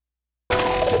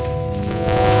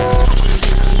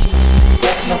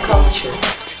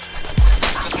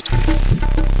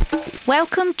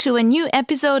Welcome to a new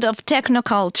episode of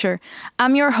Technoculture.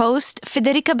 I'm your host,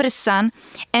 Federica Bressan,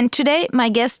 and today my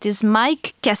guest is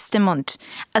Mike Kestemont,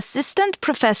 Assistant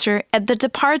Professor at the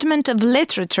Department of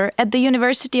Literature at the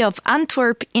University of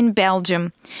Antwerp in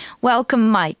Belgium. Welcome,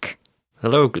 Mike.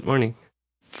 Hello, good morning.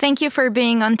 Thank you for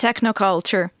being on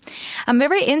Technoculture. I'm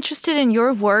very interested in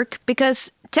your work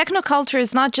because Technoculture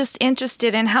is not just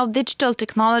interested in how digital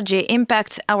technology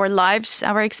impacts our lives,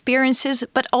 our experiences,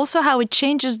 but also how it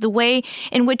changes the way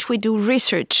in which we do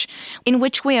research, in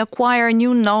which we acquire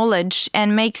new knowledge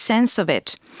and make sense of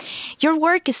it. Your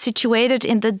work is situated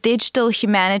in the digital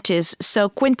humanities, so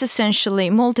quintessentially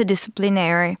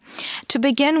multidisciplinary. To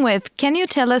begin with, can you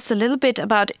tell us a little bit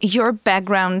about your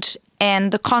background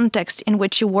and the context in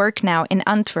which you work now in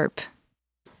Antwerp?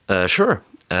 Sure.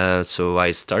 So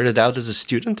I started out as a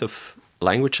student of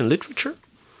language and literature.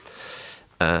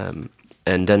 And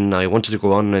then I wanted to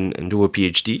go on and do a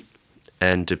PhD.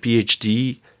 And the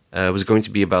PhD was going to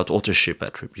be about authorship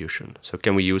attribution. So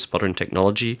can we use modern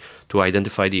technology to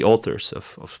identify the authors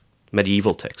of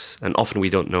medieval texts? And often we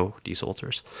don't know these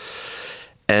authors.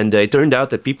 And it turned out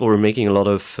that people were making a lot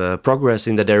of progress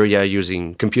in that area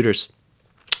using computers.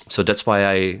 So that's why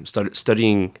I started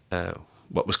studying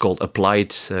what was called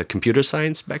applied computer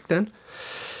science back then.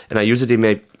 And I used it in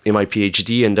my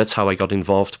PhD, and that's how I got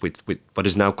involved with what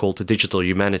is now called the digital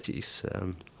humanities.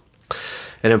 And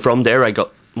then from there, I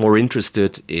got more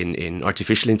interested in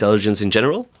artificial intelligence in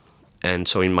general. And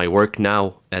so in my work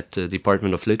now at the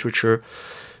Department of Literature,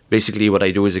 basically what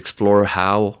I do is explore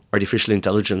how artificial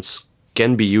intelligence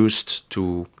can be used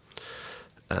to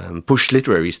push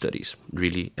literary studies,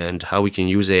 really, and how we can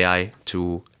use AI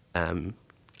to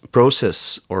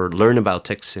process or learn about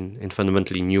texts in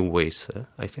fundamentally new ways,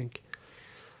 I think.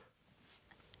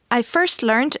 I first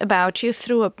learned about you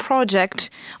through a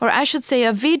project, or I should say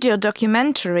a video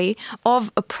documentary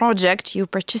of a project you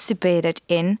participated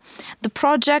in. The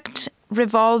project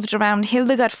revolved around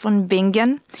Hildegard von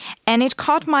Bingen, and it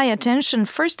caught my attention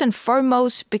first and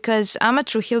foremost because I'm a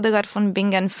true Hildegard von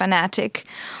Bingen fanatic.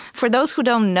 For those who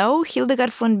don't know,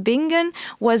 Hildegard von Bingen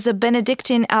was a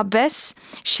Benedictine abbess.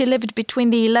 She lived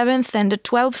between the 11th and the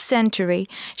 12th century.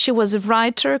 She was a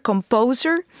writer,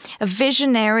 composer, a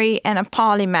visionary, and a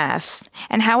polymath.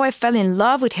 And how I fell in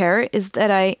love with her is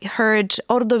that I heard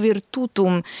Ordo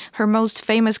Virtutum, her most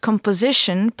famous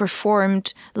composition,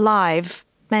 performed live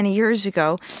many years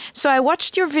ago. So I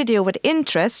watched your video with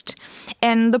interest,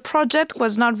 and the project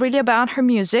was not really about her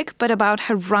music, but about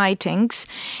her writings.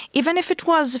 Even if it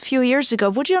was a few years ago,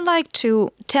 would you like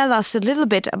to tell us a little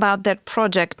bit about that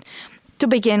project to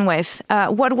begin with?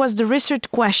 What was the research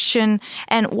question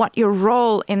and what your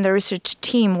role in the research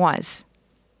team was?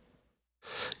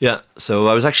 Yeah, so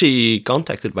I was actually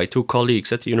contacted by two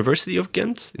colleagues at the University of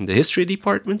Ghent in the history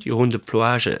department, Jeroen de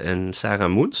Ploage and Sarah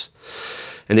Moens.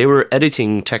 And they were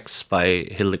editing texts by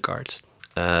Hildegard.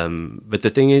 But the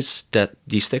thing is that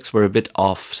these texts were a bit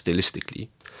off stylistically.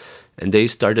 And they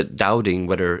started doubting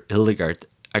whether Hildegard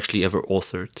actually ever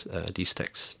authored these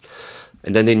texts.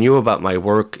 And then they knew about my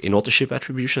work in authorship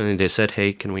attribution, and they said,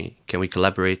 "Hey, can we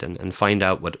collaborate and find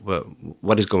out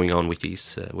what is going on with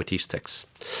these texts?"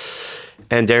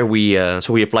 And there we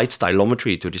applied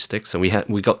stylometry to these texts, and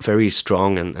we got very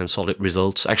strong and solid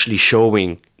results, actually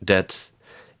showing that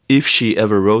if she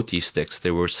ever wrote these texts,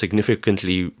 they were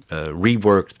significantly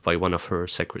reworked by one of her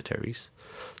secretaries.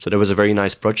 So that was a very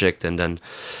nice project. And then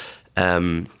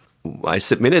I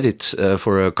submitted it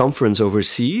for a conference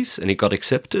overseas, and it got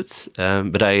accepted.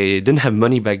 But I didn't have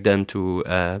money back then to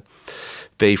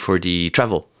pay for the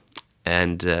travel.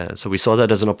 And so we saw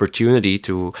that as an opportunity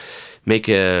to make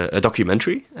a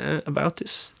documentary about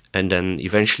this. And then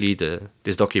eventually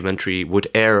this documentary would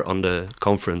air on the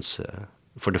conference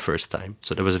for the first time.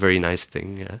 So that was a very nice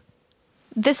thing. Yeah.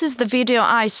 This is the video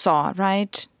I saw,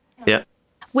 right? Yeah.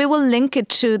 We will link it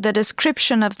to the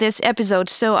description of this episode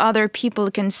so other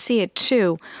people can see it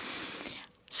too.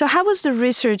 So how was the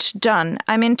research done?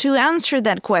 I mean, to answer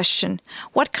that question,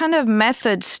 what kind of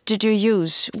methods did you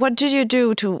use? What did you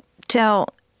do to tell,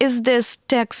 is this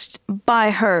text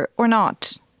by her or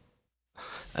not?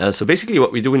 So basically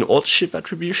what we do in authorship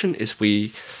attribution is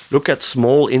we look at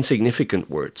small insignificant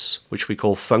words, which we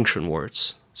call function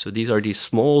words. So these are these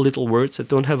small little words that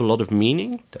don't have a lot of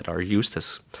meaning, that are used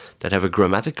that have a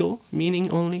grammatical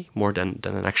meaning only, more than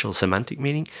an actual semantic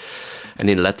meaning. And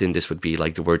in Latin, this would be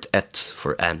like the word et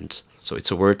for and. So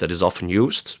it's a word that is often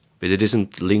used, but it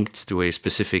isn't linked to a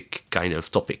specific kind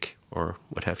of topic or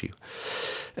what have you.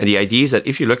 And the idea is that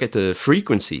if you look at the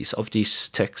frequencies of these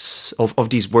texts, of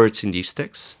these words in these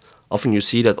texts, often you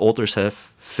see that authors have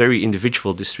very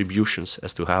individual distributions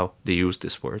as to how they use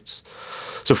these words.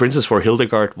 So for instance, for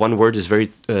Hildegard, one word is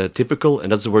very typical,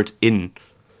 and that's the word in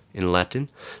Latin,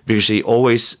 because she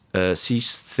always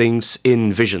sees things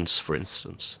in visions, for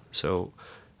instance. So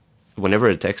whenever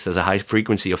a text has a high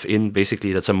frequency of in,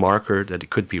 basically that's a marker that it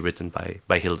could be written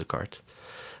by Hildegard.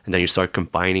 And then you start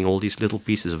combining all these little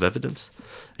pieces of evidence.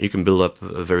 You can build up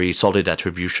a very solid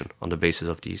attribution on the basis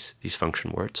of these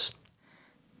function words.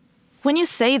 When you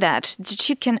say that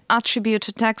you can attribute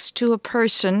a text to a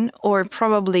person, or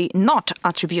probably not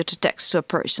attribute a text to a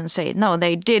person, say, no,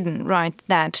 they didn't write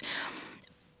that,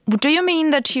 do you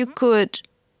mean that you could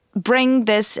bring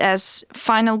this as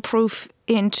final proof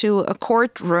into a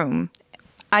courtroom?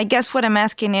 I guess what I'm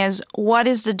asking is, what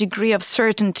is the degree of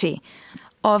certainty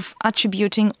of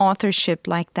attributing authorship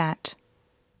like that?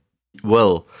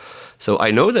 Well, so I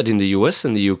know that in the US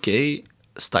and the UK,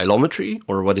 stylometry,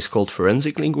 or what is called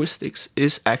forensic linguistics,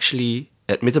 is actually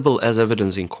admissible as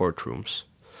evidence in courtrooms.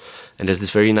 And there's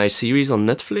this very nice series on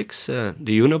Netflix,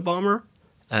 The Unabomber,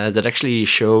 that actually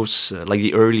shows like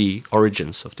the early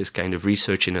origins of this kind of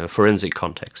research in a forensic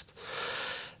context.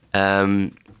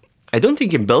 I don't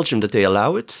think in Belgium that they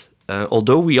allow it,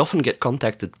 although we often get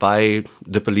contacted by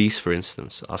the police, for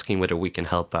instance, asking whether we can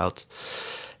help out.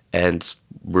 And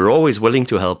we're always willing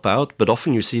to help out, but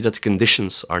often you see that the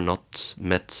conditions are not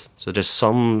met. So there's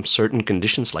some certain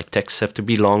conditions, like texts have to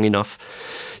be long enough.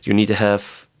 You need to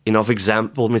have enough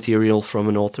example material from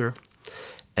an author.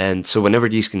 And so whenever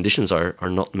these conditions are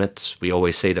not met, we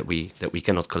always say that we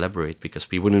cannot collaborate,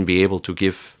 because we wouldn't be able to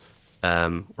give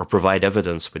or provide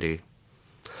evidence with a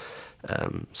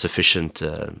sufficient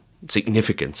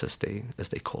significance, as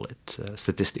they call it,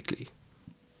 statistically.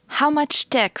 How much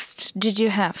text did you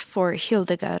have for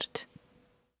Hildegard?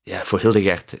 Yeah, for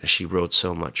Hildegard, she wrote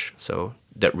so much, so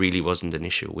that really wasn't an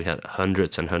issue. We had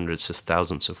hundreds and hundreds of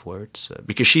thousands of words,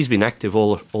 because she's been active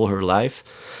all her life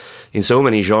in so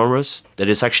many genres that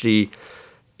it's actually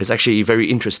very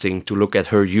interesting to look at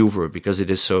her oeuvre, because it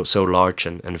is so large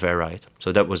and varied.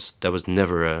 So that was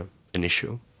never an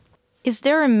issue. Is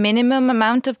there a minimum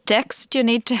amount of text you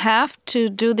need to have to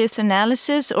do this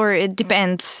analysis, or it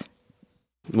depends?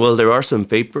 Well, there are some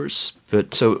papers,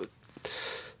 but so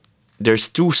there's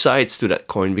two sides to that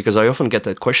coin, because I often get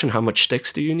that question, how much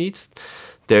text do you need?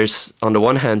 There's, on the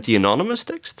one hand, the anonymous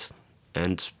text,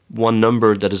 and one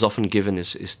number that is often given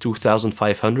is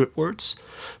 2,500 words,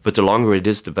 but the longer it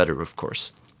is, the better, of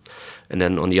course. And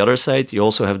then on the other side, you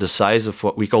also have the size of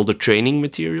what we call the training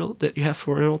material that you have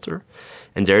for an author.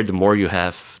 And there, the more you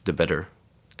have, the better.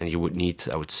 And you would need,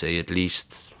 I would say, at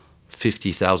least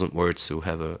 50,000 words to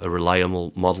have a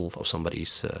reliable model of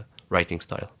somebody's writing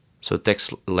style. So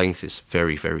text length is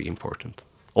very, very important.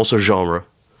 Also genre.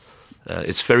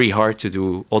 It's very hard to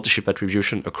do authorship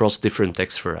attribution across different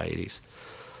text varieties.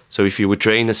 So if you would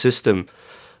train a system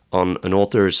on an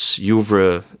author's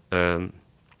oeuvre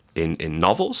in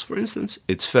novels, for instance,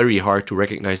 it's very hard to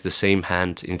recognize the same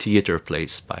hand in theater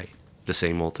plays by the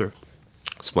same author.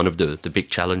 It's one of the big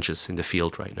challenges in the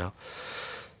field right now.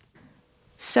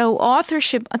 So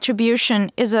authorship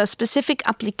attribution is a specific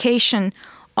application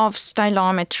of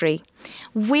stylometry.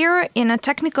 We're in a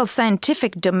technical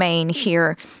scientific domain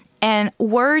here, and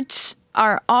words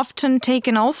are often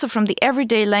taken also from the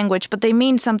everyday language, but they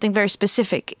mean something very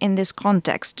specific in this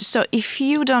context. So if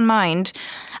you don't mind,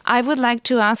 I would like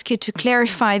to ask you to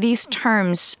clarify these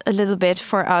terms a little bit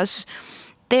for us.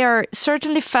 They are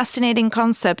certainly fascinating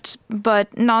concepts,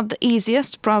 but not the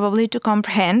easiest probably to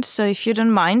comprehend. So if you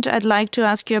don't mind, I'd like to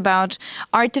ask you about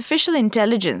artificial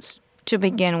intelligence to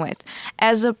begin with,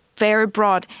 as a very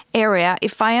broad area,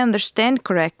 if I understand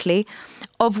correctly,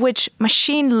 of which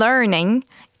machine learning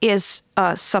is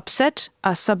a subset,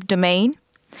 a subdomain.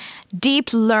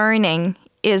 Deep learning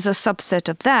is a subset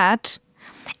of that,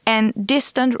 and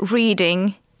distant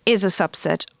reading is a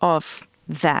subset of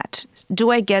that. Do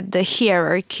I get the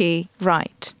hierarchy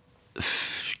right?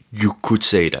 You could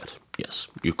say that. Yes,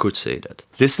 you could say that.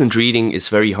 Distant reading is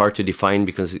very hard to define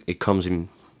because it comes in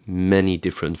many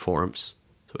different forms.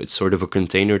 So it's sort of a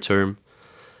container term,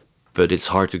 but it's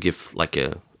hard to give like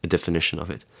a definition of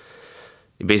it.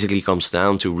 It basically comes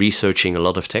down to researching a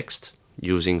lot of text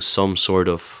using some sort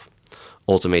of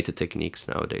automated techniques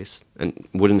nowadays, and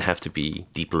wouldn't have to be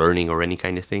deep learning or any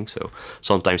kind of thing. So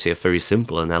sometimes they have very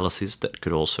simple analysis that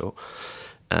could also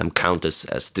count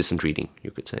as distant reading, you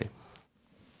could say.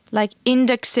 Like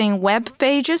indexing web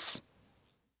pages?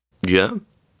 Yeah,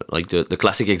 like the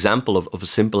classic example of a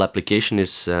simple application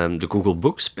is the Google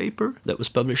Books paper that was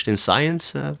published in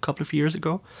Science a couple of years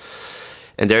ago.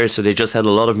 And there, so they just had a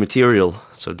lot of material.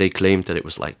 So they claimed that it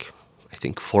was like I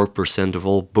think 4% of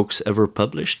all books ever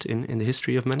published in the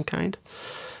history of mankind.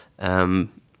 And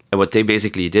what they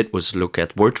basically did was look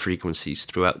at word frequencies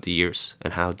throughout the years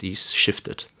and how these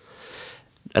shifted.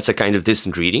 That's a kind of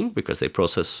distant reading because they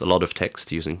process a lot of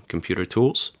text using computer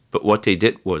tools. But what they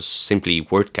did was simply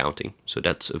word counting. So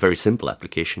that's a very simple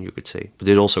application, you could say. But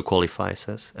it also qualifies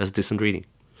as distant reading.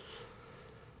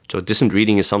 So distant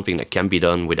reading is something that can be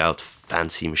done without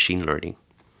fancy machine learning.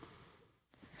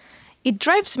 It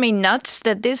drives me nuts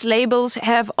that these labels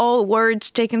have all words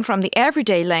taken from the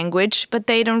everyday language, but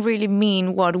they don't really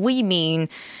mean what we mean.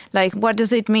 Like, what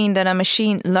does it mean that a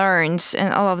machine learns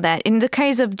and all of that? In the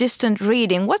case of distant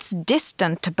reading, what's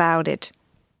distant about it?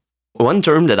 One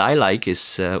term that I like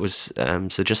was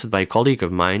suggested by a colleague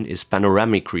of mine is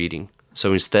panoramic reading.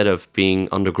 So instead of being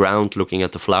on the ground looking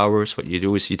at the flowers, what you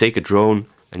do is you take a drone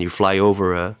and you fly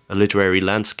over a literary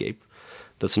landscape.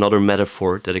 That's another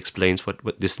metaphor that explains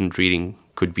what distant reading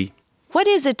could be. What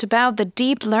is it about the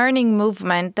deep learning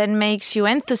movement that makes you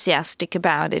enthusiastic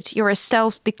about it? You're a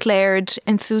self-declared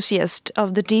enthusiast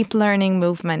of the deep learning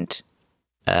movement.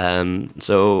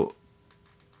 So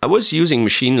I was using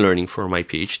machine learning for my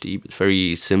PhD, but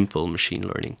very simple machine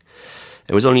learning.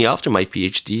 It was only after my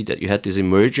PhD that you had this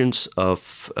emergence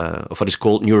of what is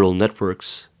called neural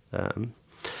networks.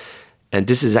 And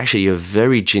this is actually a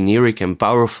very generic and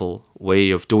powerful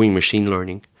way of doing machine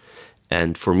learning.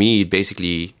 And for me, it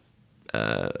basically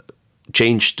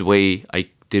changed the way I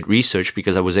did research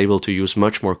because I was able to use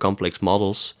much more complex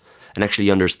models and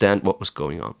actually understand what was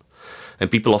going on.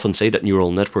 And people often say that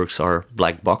neural networks are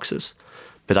black boxes,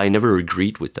 but I never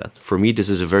agreed with that. For me, this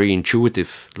is a very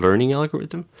intuitive learning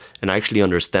algorithm, and I actually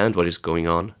understand what is going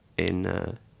on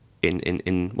in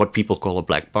what people call a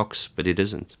black box, but it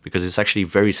isn't, because it's actually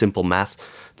very simple math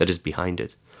that is behind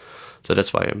it. So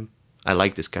that's why I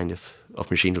like this kind of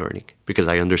machine learning, because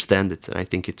I understand it and I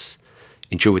think it's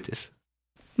intuitive.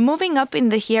 Moving up in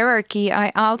the hierarchy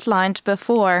I outlined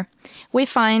before, we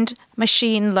find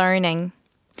machine learning.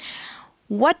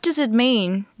 What does it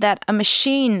mean that a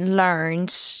machine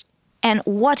learns, and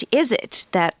what is it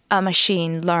that a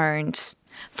machine learns?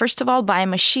 First of all, by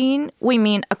machine, we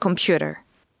mean a computer.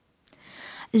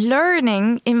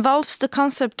 Learning involves the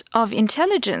concept of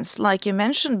intelligence, like you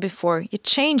mentioned before. You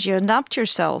change, you adapt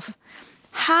yourself.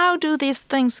 How do these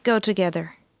things go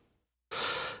together?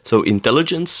 So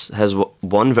intelligence has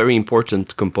one very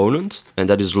important component, and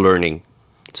that is learning.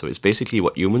 So it's basically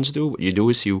what humans do. What you do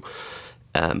is you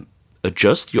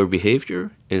adjust your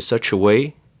behavior in such a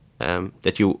way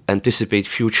that you anticipate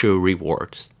future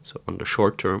rewards. So on the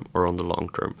short term or on the long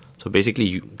term. So basically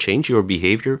you change your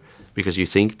behavior because you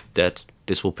think that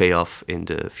this will pay off in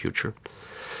the future.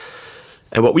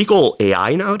 And what we call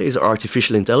AI nowadays,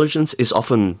 artificial intelligence, is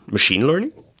often machine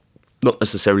learning, not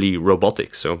necessarily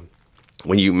robotics. So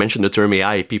when you mention the term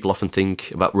AI, people often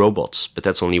think about robots, but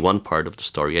that's only one part of the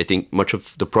story. I think much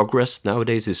of the progress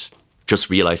nowadays is just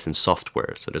realized in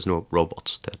software, so there's no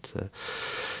robots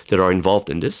that are involved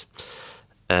in this.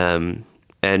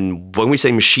 And when we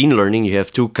say machine learning, you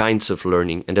have two kinds of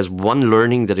learning, and there's one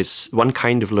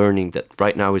kind of learning that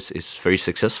right now is very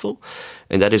successful,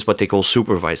 and that is what they call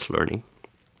supervised learning.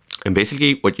 And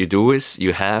basically what you do is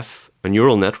you have a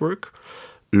neural network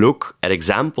look at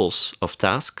examples of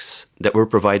tasks that were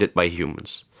provided by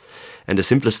humans. And the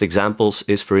simplest examples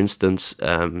is, for instance,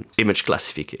 image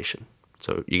classification.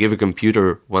 So you give a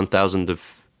computer 1,000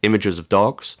 of images of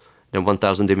dogs, then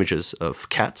 1,000 images of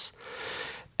cats.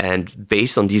 And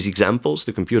based on these examples,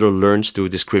 the computer learns to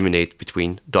discriminate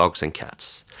between dogs and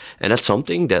cats. And that's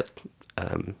something that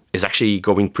is actually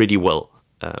going pretty well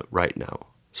right now.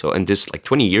 So, and this, like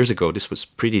 20 years ago, this was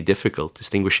pretty difficult,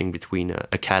 distinguishing between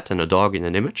a cat and a dog in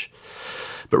an image.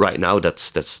 But right now,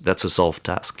 that's a solved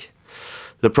task.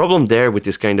 The problem there with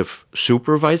this kind of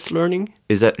supervised learning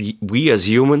is that we as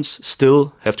humans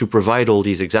still have to provide all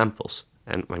these examples.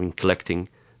 And I mean, collecting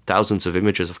thousands of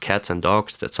images of cats and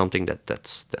dogs, that's something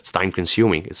that's time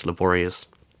consuming, it's laborious.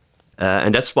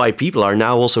 And that's why people are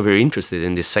now also very interested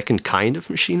in this second kind of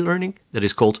machine learning that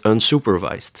is called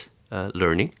unsupervised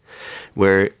learning,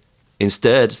 where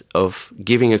instead of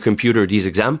giving a computer these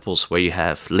examples where you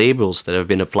have labels that have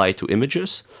been applied to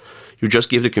images, you just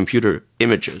give the computer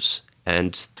images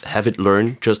and have it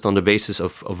learn just on the basis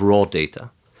of raw data.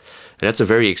 And that's a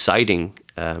very exciting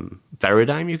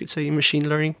paradigm, you could say, in machine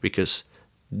learning, because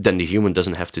then the human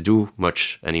doesn't have to do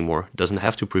much anymore, doesn't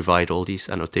have to provide all these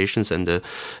annotations, and the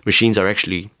machines are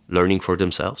actually learning for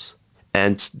themselves.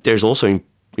 And there's also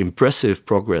impressive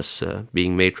progress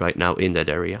being made right now in that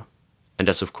area. And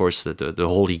that's, of course, the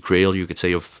holy grail, you could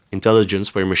say, of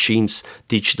intelligence, where machines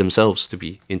teach themselves to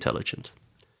be intelligent.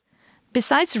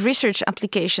 Besides research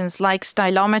applications like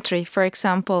stylometry, for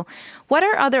example, what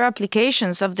are other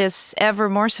applications of this ever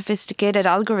more sophisticated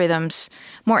algorithms,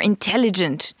 more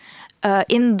intelligent,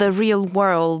 in the real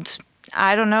world?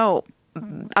 I don't know,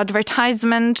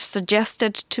 advertisement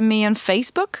suggested to me on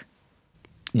Facebook?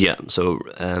 Yeah, so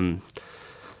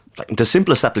the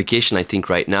simplest application I think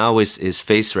right now is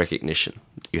face recognition.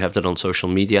 You have that on social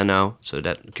media now, so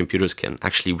that computers can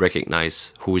actually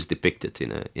recognize who is depicted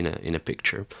in a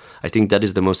picture. I think that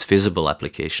is the most visible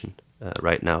application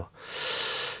right now.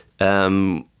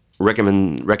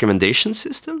 Recommendation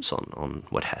systems on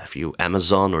what have you,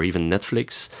 Amazon or even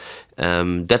Netflix.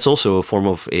 That's also a form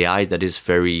of AI that is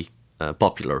very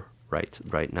popular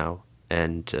right now.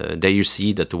 And there you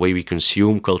see that the way we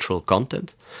consume cultural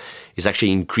content is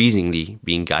actually increasingly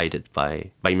being guided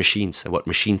by machines and what a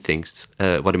machine thinks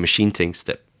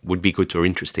that would be good or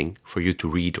interesting for you to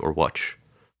read or watch.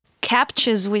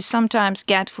 CAPTCHAs we sometimes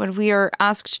get when we are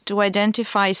asked to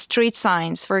identify street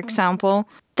signs, for example.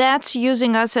 That's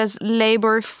using us as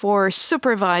labor for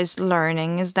supervised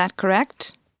learning. Is that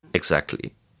correct?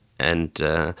 Exactly. And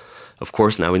of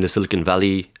course, now in the Silicon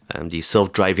Valley, these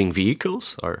self-driving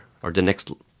vehicles are the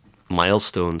next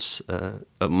milestones,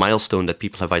 a milestone that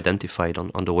people have identified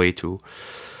on the way to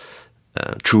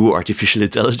true artificial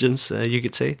intelligence, you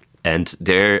could say. And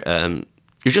there,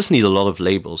 you just need a lot of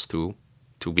labels to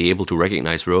be able to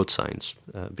recognize road signs,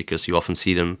 because you often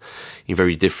see them in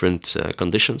very different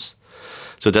conditions.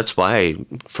 So that's why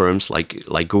firms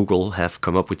like Google have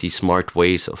come up with these smart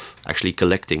ways of actually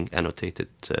collecting annotated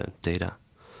data.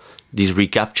 These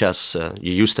reCAPTCHAs,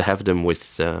 you used to have them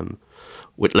with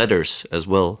letters as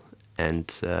well.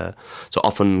 And so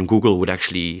often Google would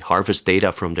actually harvest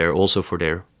data from there also for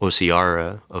their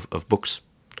OCR of books.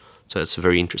 So it's a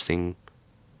very interesting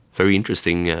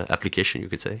application, you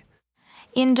could say.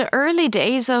 In the early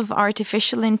days of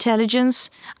artificial intelligence,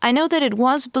 I know that it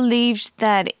was believed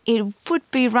that it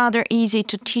would be rather easy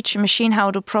to teach a machine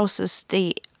how to process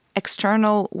the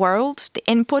external world, the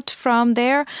input from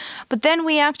there. But then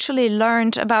we actually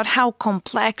learned about how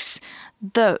complex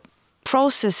the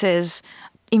processes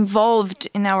involved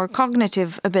in our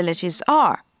cognitive abilities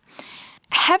are.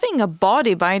 Having a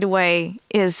body, by the way,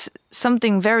 is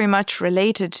something very much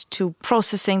related to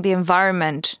processing the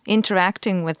environment,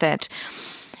 interacting with it.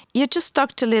 You just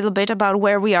talked a little bit about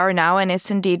where we are now, and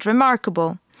it's indeed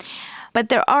remarkable. But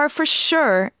there are for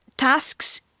sure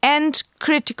tasks and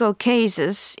critical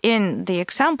cases in the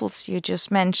examples you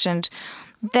just mentioned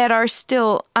that are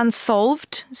still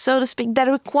unsolved, so to speak, that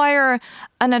require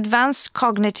an advanced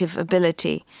cognitive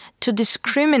ability to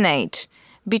discriminate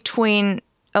between,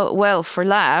 well, for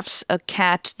laughs, a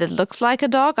cat that looks like a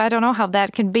dog. I don't know how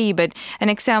that can be, but an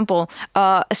example,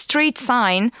 a street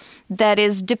sign that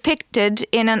is depicted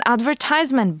in an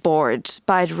advertisement board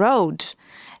by the road.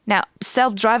 Now,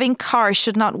 self-driving cars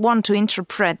should not want to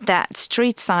interpret that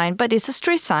street sign, but it's a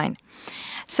street sign.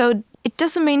 So it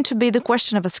doesn't mean to be the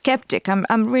question of a skeptic.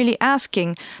 I'm really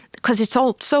asking, because it's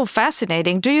all so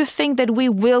fascinating. Do you think that we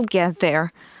will get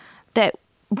there, that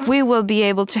we will be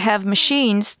able to have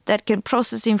machines that can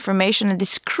process information and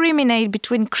discriminate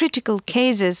between critical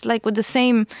cases, like with the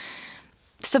same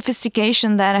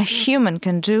sophistication that a human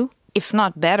can do, if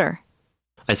not better?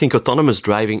 I think autonomous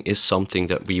driving is something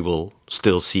that we will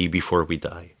still see before we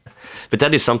die. But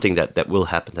that is something that will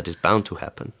happen, that is bound to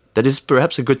happen. That is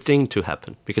perhaps a good thing to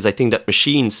happen, because I think that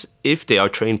machines, if they are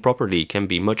trained properly, can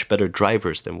be much better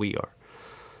drivers than we are.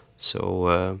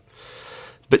 So,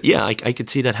 but yeah, I could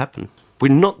see that happen.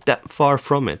 We're not that far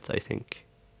from it, I think.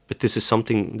 But this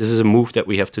is a move that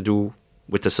we have to do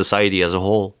with the society as a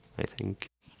whole, I think.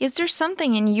 Is there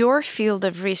something in your field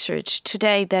of research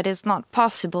today that is not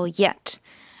possible yet?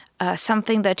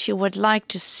 Something that you would like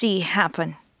to see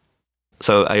happen?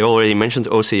 So I already mentioned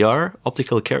OCR,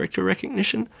 optical character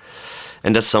recognition,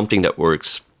 and that's something that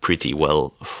works pretty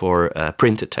well for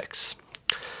printed text.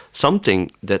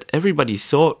 Something that everybody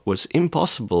thought was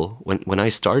impossible when I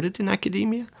started in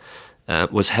academia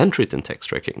was handwritten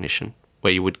text recognition,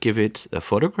 where you would give it a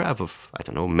photograph of, I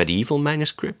don't know, medieval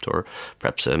manuscript or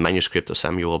perhaps a manuscript of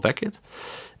Samuel Beckett,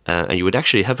 and you would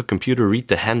actually have a computer read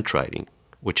the handwriting,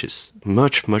 which is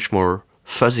much, much more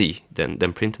fuzzy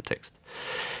than printed text.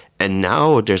 And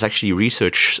now there's actually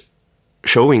research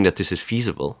showing that this is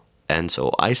feasible. And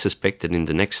so I suspect that in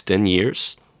the next 10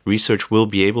 years, research will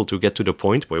be able to get to the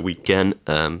point where we can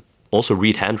also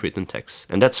read handwritten texts.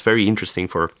 And that's very interesting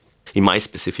in my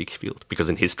specific field, because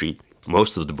in history,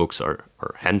 most of the books are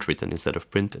handwritten instead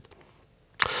of printed.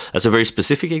 That's a very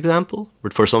specific example,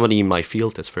 but for somebody in my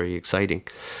field, that's very exciting,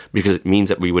 because it means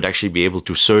that we would actually be able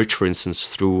to search, for instance,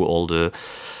 through all the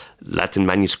Latin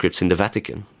manuscripts in the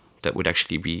Vatican, that would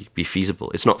actually be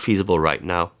feasible. It's not feasible right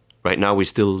now. Right now, we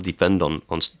still depend on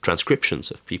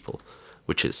transcriptions of people,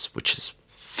 which is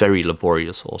very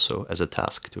laborious also as a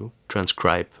task to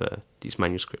transcribe these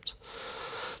manuscripts.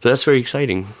 So that's very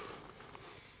exciting.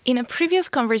 In a previous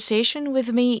conversation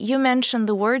with me, you mentioned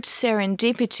the word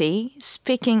serendipity,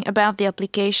 speaking about the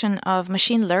application of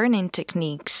machine learning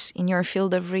techniques in your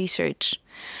field of research.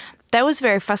 That was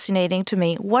very fascinating to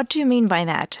me. What do you mean by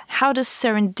that? How does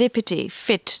serendipity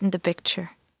fit in the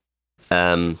picture?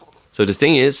 So the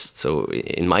thing is, so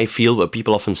in my field, what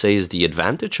people often say is the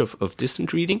advantage of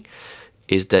distant reading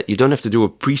is that you don't have to do a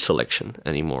pre-selection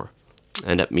anymore.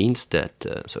 And that means that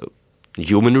so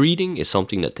human reading is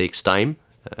something that takes time.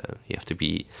 You have to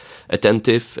be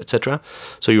attentive, etc.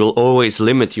 So you will always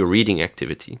limit your reading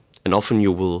activity. And often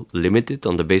you will limit it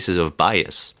on the basis of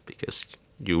bias, because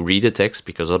you read a text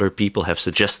because other people have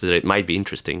suggested it might be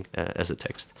interesting as a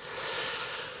text.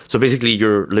 So basically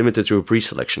you're limited to a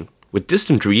pre-selection. With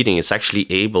distant reading, it's actually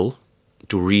able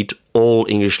to read all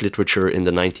English literature in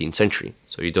the 19th century.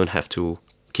 So you don't have to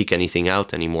kick anything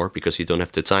out anymore because you don't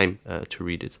have the time to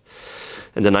read it.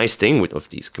 And the nice thing of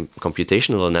these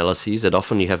computational analyses that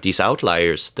often you have these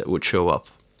outliers that would show up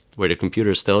where the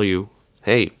computers tell you,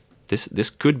 hey, this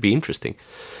could be interesting.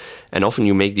 And often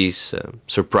you make these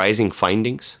surprising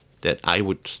findings that I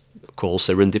would call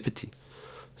serendipity.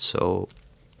 So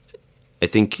I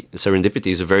think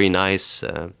serendipity is a very nice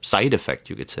side effect,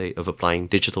 you could say, of applying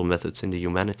digital methods in the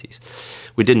humanities.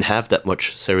 We didn't have that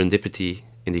much serendipity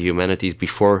in the humanities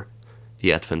before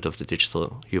the advent of the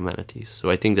digital humanities. So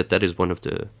I think that is one of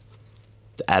the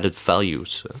added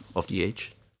values of the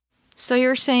age. So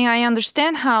you're saying I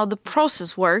understand how the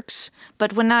process works,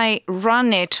 but when I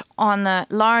run it on a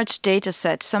large data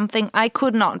set, something I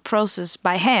could not process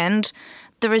by hand,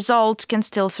 the result can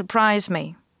still surprise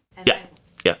me. Yeah.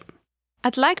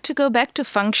 I'd like to go back to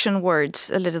function words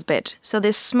a little bit. So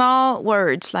these small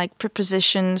words like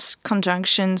prepositions,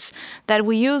 conjunctions that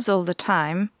we use all the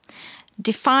time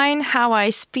define how I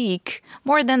speak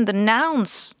more than the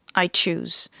nouns I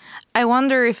choose. I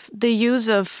wonder if the use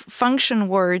of function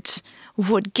words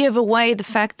would give away the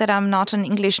fact that I'm not an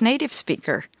English native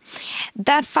speaker.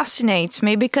 That fascinates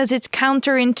me because it's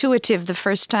counterintuitive the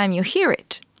first time you hear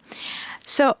it.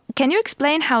 So can you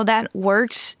explain how that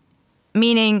works?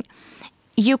 Meaning,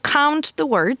 you count the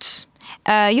words,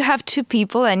 you have two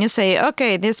people and you say,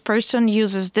 okay, this person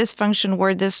uses this function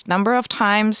word this number of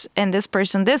times and this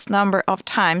person this number of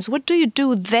times. What do you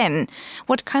do then?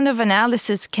 What kind of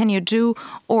analysis can you do,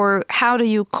 or how do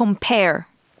you compare?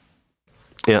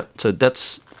 Yeah, so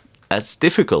that's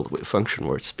difficult with function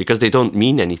words because they don't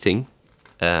mean anything.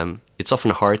 It's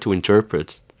often hard to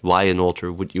interpret why an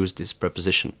author would use this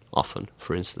preposition often,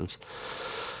 for instance.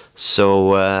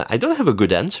 So I don't have a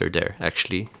good answer there,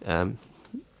 actually.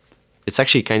 It's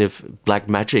actually kind of black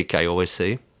magic, I always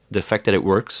say. The fact that it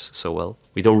works so well.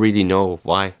 We don't really know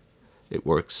why it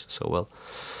works so well.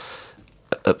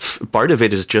 Part of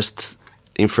it is just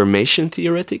information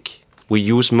theoretic. We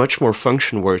use much more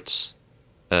function words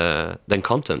than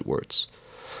content words.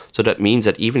 So that means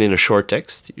that even in a short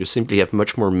text, you simply have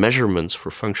much more measurements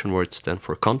for function words than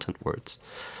for content words.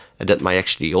 And that might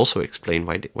actually also explain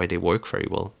why they work very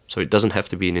well. So it doesn't have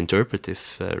to be an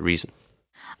interpretive reason.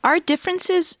 Are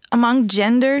differences among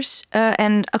genders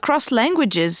and across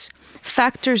languages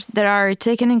factors that are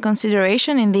taken in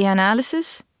consideration in the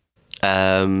analysis?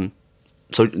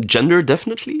 So gender,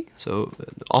 definitely. So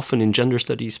often in gender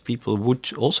studies, people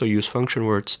would also use function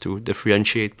words to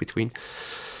differentiate between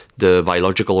the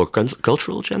biological or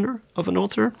cultural gender of an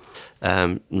author.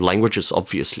 Languages,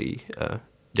 obviously,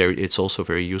 it's also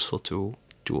very useful to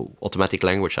automatic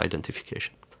language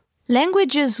identification.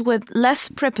 Languages with less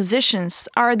prepositions,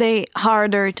 are they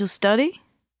harder to study?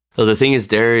 Well, the thing is,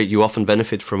 there you often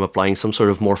benefit from applying some sort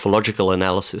of morphological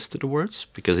analysis to the words,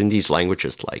 because in these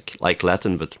languages, like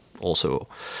Latin, but also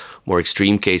more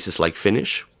extreme cases like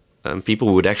Finnish,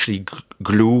 people would actually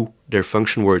glue their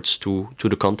function words to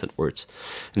the content words.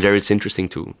 And there it's interesting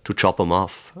to chop them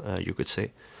off, you could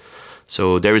say.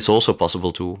 So there it's also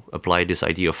possible to apply this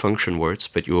idea of function words,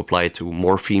 but you apply it to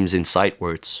morphemes inside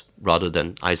words rather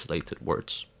than isolated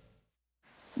words.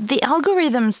 The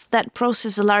algorithms that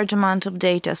process a large amount of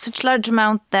data, such large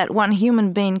amount that one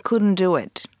human being couldn't do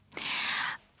it,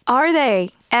 are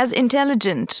they as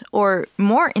intelligent or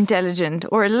more intelligent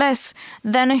or less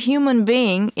than a human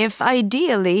being if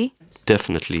ideally...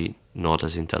 Definitely not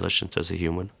as intelligent as a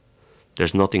human.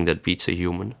 There's nothing that beats a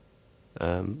human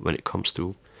when it comes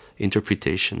to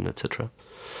interpretation, etc.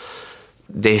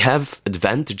 They have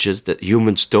advantages that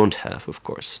humans don't have, of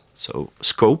course. So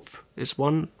scope is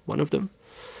one of them.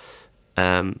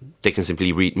 They can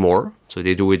simply read more, so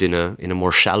they do it in a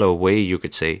more shallow way, you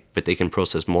could say, but they can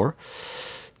process more.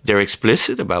 They're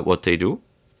explicit about what they do.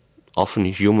 Often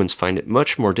humans find it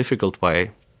much more difficult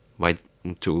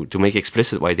to make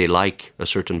explicit why they like a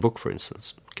certain book, for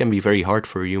instance. It can be very hard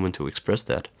for a human to express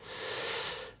that.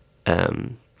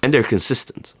 And they're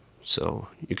consistent. So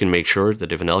you can make sure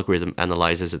that if an algorithm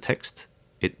analyzes a text,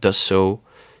 it does so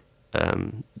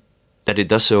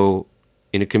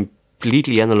in a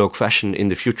completely analog fashion in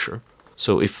the future.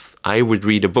 So if I would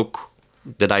read a book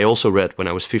that I also read when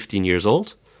I was 15 years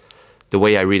old, the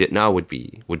way I read it now would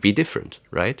be different,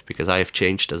 right? Because I have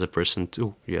changed as a person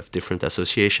too. You have different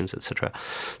associations, etc.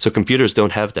 So computers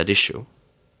don't have that issue.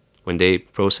 When they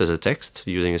process a text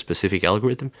using a specific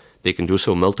algorithm, they can do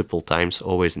so multiple times,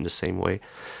 always in the same way.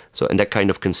 So, and that kind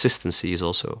of consistency is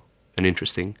also an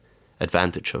interesting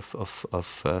advantage of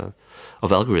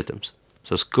algorithms.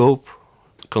 So scope,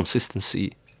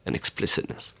 consistency, and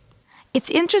explicitness. It's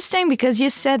interesting because you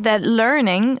said that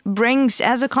learning brings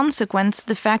as a consequence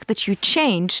the fact that you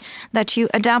change, that you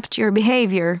adapt your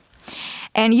behavior.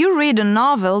 And you read a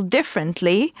novel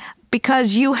differently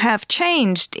because you have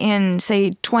changed in,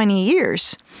 say, 20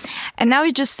 years. And now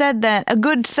you just said that a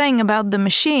good thing about the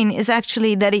machine is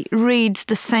actually that it reads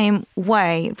the same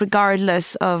way,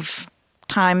 regardless of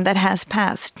time that has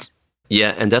passed.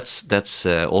 Yeah, and that's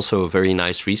also a very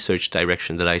nice research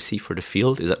direction that I see for the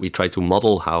field, is that we try to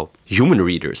model how human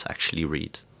readers actually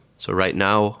read. So right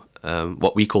now,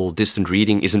 what we call distant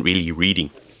reading isn't really reading.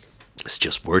 It's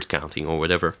just word counting or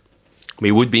whatever. I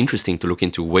mean, it would be interesting to look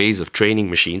into ways of training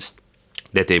machines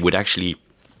that they would actually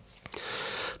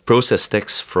process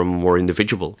text from a more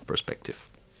individual perspective.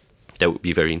 That would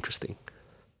be very interesting.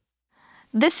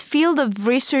 This field of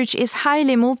research is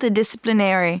highly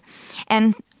multidisciplinary,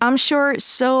 and I'm sure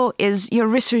so is your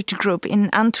research group in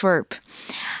Antwerp.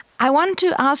 I want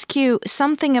to ask you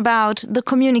something about the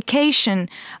communication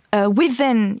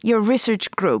within your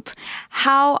research group.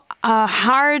 How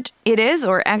hard it is,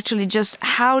 or actually just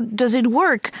how does it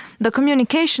work, the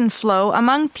communication flow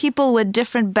among people with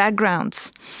different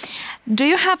backgrounds? Do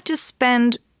you have to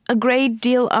spend a great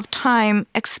deal of time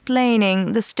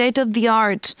explaining the state of the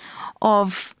art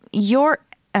of your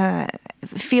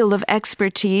field of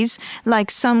expertise,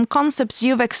 like some concepts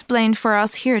you've explained for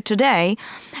us here today,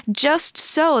 just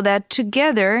so that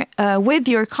together with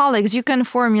your colleagues you can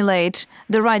formulate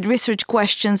the right research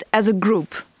questions as a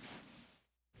group?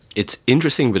 It's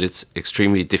interesting, but it's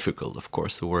extremely difficult, of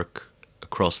course, to work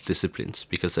across disciplines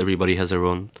because everybody has their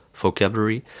own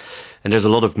vocabulary and there's a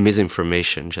lot of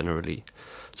misinformation generally.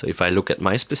 So if I look at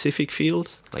my specific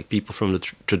field, like people from the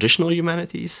traditional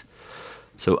humanities,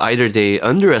 so either they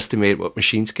underestimate what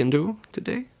machines can do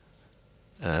today,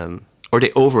 or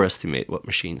they overestimate what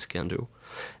machines can do.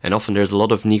 And often there's a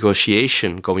lot of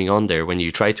negotiation going on there when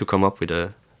you try to come up with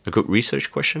a good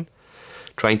research question,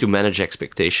 trying to manage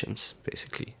expectations,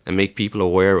 basically, and make people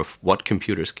aware of what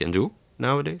computers can do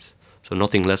nowadays. So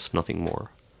nothing less, nothing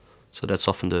more. So that's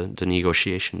often the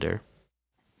negotiation there.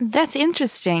 That's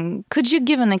interesting. Could you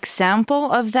give an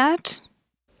example of that?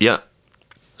 Yeah.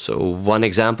 So one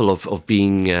example of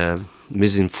being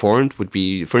misinformed would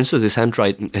be, for instance, this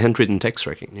handwritten text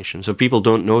recognition. So people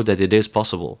don't know that it is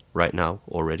possible right now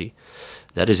already.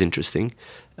 That is interesting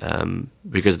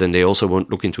because then they also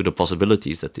won't look into the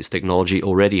possibilities that this technology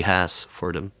already has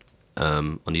for them.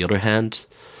 On the other hand,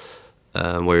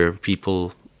 where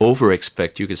people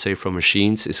over-expect, you could say, from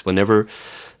machines is whenever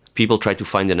people try to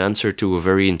find an answer to a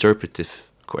very interpretive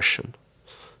question.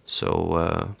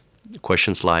 So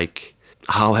questions like,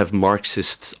 how have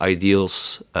Marxist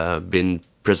ideals been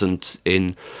present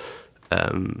in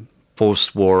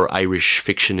post-war Irish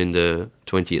fiction in the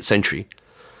 20th century?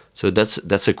 So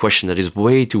that's a question that is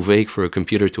way too vague for a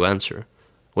computer to answer.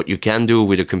 What you can do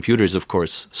with a computer is, of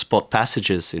course, spot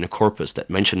passages in a corpus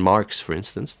that mention Marx, for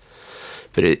instance,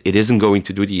 but it isn't going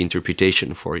to do the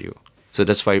interpretation for you. So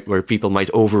that's where people might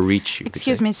overreach you.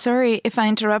 Excuse me, sorry if I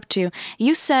interrupt you.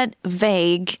 You said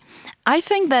vague. I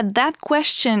think that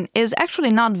question is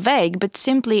actually not vague, but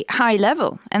simply high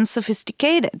level and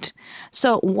sophisticated.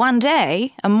 So one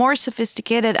day, a more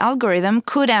sophisticated algorithm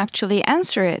could actually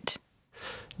answer it.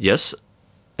 Yes,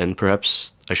 and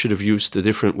perhaps I should have used a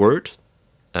different word.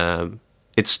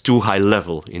 It's too high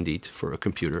level, indeed, for a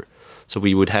computer. So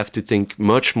we would have to think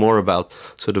much more about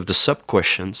sort of the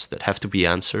sub-questions that have to be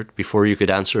answered before you could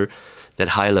answer that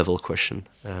high-level question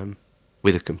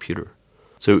with a computer.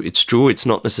 So it's true, it's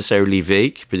not necessarily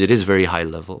vague, but it is very high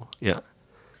level, yeah.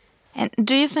 And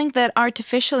do you think that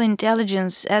artificial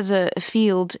intelligence as a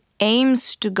field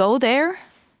aims to go there?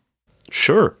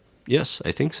 Sure, yes,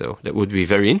 I think so. That would be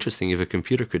very interesting if a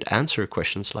computer could answer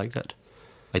questions like that.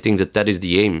 I think that that is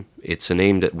the aim. It's an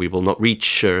aim that we will not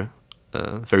reach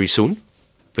very soon.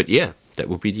 But yeah, that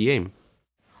would be the aim.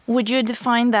 Would you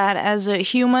define that as a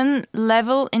human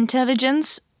level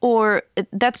intelligence, or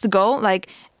that's the goal, like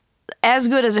as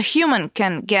good as a human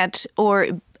can get, or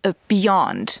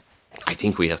beyond? I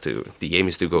think the aim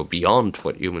is to go beyond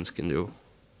what humans can do.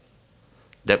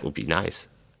 That would be nice.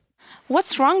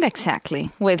 What's wrong exactly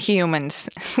with humans,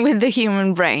 with the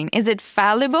human brain? Is it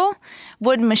fallible?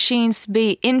 Would machines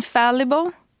be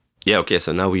infallible? Yeah, okay,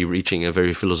 so now we're reaching a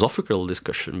very philosophical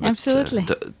discussion. But, Absolutely.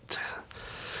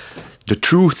 The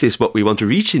truth is what we want to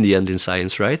reach in the end in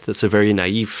science, right? That's a very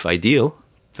naive ideal,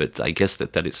 but I guess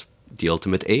that is the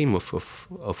ultimate aim of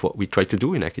what we try to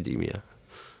do in academia.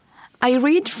 I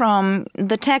read from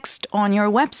the text on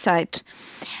your website.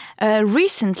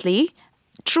 Recently,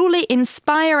 truly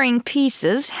inspiring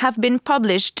pieces have been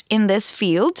published in this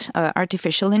field,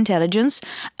 artificial intelligence,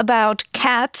 about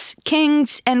cats,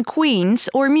 kings and queens,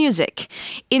 or music,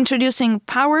 introducing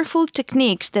powerful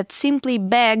techniques that simply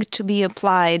beg to be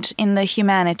applied in the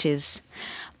humanities.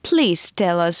 Please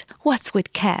tell us, what's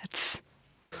with cats?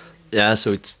 Yeah,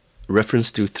 so it's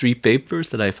reference to 3 papers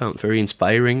that I found very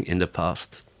inspiring in the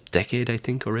past decade, I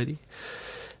think, already.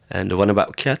 And the one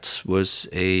about cats was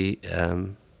a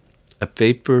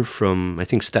paper from, I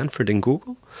think, Stanford and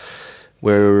Google,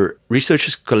 where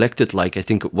researchers collected,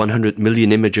 100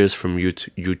 million images from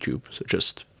YouTube, so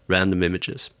just random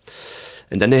images.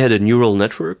 And then they had a neural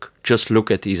network just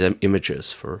look at these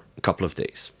images for a couple of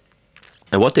days.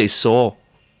 And what they saw,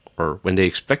 or when they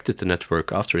expected the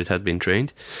network after it had been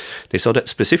trained, they saw that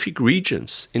specific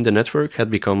regions in the network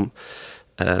had become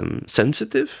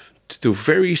sensitive to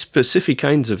very specific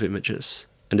kinds of images.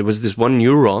 And there was this one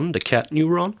neuron, the cat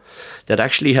neuron, that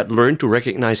actually had learned to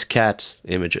recognize cat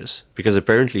images. Because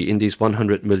apparently in these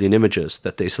 100 million images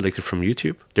that they selected from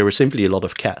YouTube, there were simply a lot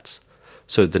of cats.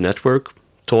 So the network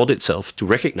taught itself to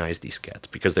recognize these cats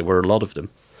because there were a lot of them.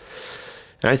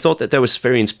 And I thought that was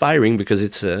very inspiring because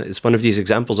it's one of these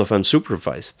examples of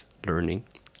unsupervised learning,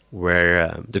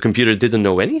 where the computer didn't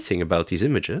know anything about these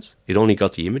images. It only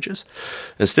got the images.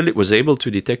 And still it was able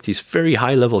to detect these very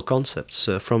high-level concepts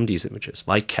from these images,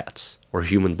 like cats or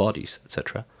human bodies,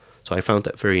 etc. So I found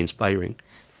that very inspiring.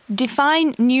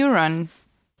 Define neuron.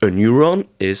 A neuron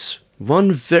is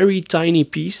one very tiny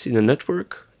piece in a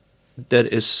network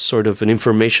that is sort of an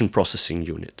information processing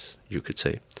unit, you could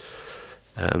say.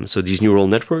 So these neural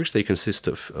networks, they consist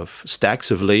of stacks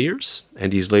of layers,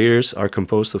 and these layers are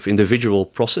composed of individual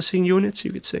processing units,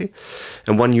 you could say.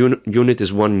 And one unit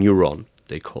is one neuron,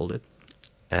 they call it.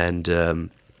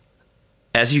 And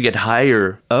as you get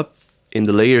higher up in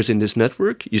the layers in this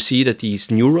network, you see that these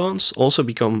neurons also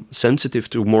become sensitive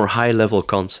to more high-level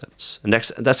concepts. And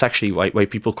that's actually why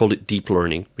people call it deep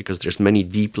learning, because there's many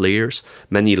deep layers,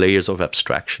 many layers of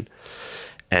abstraction.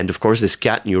 And of course, this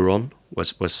cat neuron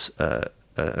was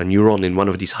a neuron in one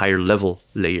of these higher level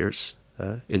layers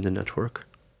in the network.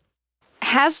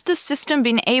 Has the system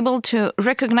been able to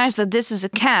recognize that this is a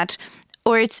cat,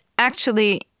 or it's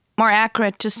actually more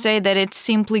accurate to say that it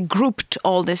simply grouped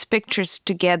all these pictures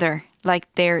together, like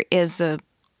there is a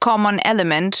common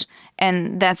element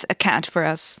and that's a cat for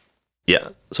us? Yeah,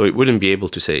 so it wouldn't be able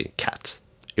to say cat.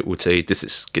 It would say this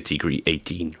is category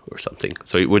 18 or something.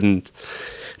 So it wouldn't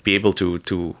be able to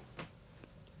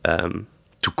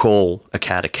call a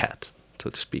cat, so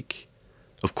to speak.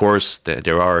 Of course,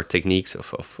 there are techniques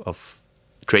of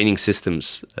training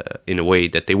systems in a way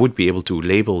that they would be able to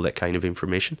label that kind of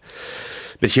information.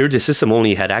 But here the system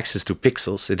only had access to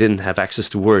pixels. It didn't have access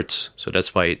to words. So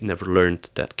that's why it never learned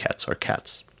that cats are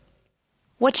cats.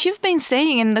 What you've been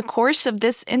saying in the course of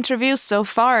this interview so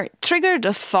far triggered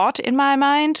a thought in my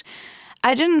mind.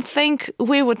 I didn't think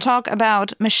we would talk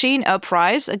about machine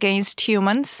uprise against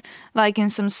humans, like in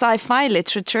some sci-fi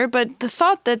literature, but the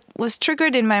thought that was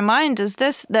triggered in my mind is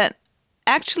this, that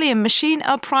actually a machine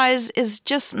uprise is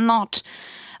just not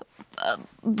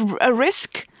a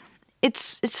risk.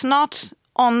 It's not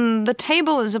on the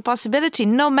table as a possibility,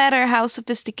 no matter how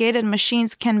sophisticated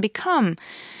machines can become.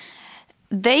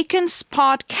 They can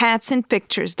spot cats in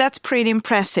pictures, that's pretty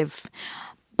impressive,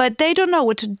 but they don't know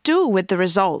what to do with the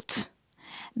result.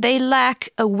 They lack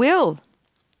a will.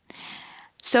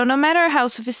 So no matter how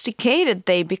sophisticated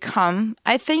they become,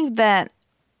 I think that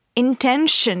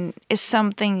intention is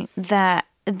something that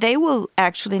they will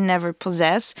actually never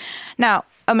possess. Now,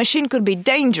 a machine could be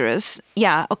dangerous.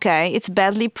 Yeah, okay, it's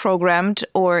badly programmed,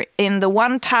 or in the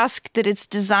one task that it's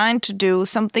designed to do,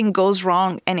 something goes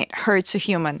wrong and it hurts a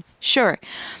human. Sure.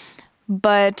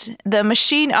 But the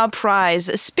machine uprise,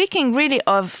 speaking really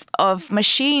of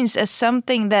machines as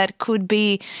something that could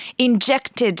be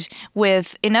injected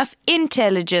with enough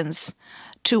intelligence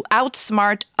to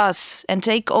outsmart us and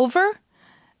take over,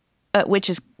 which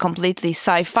is completely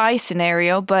sci-fi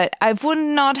scenario, but I would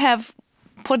not have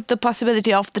put the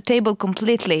possibility off the table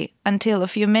completely until a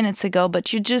few minutes ago,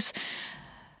 but you just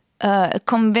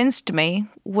convinced me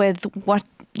with what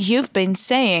you've been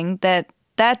saying that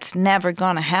that's never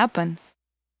gonna happen.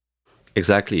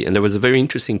 Exactly. And there was a very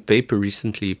interesting paper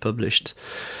recently published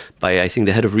by, I think,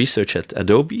 the head of research at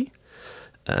Adobe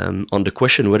on the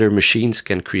question whether machines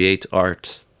can create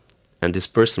art. And this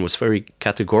person was very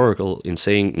categorical in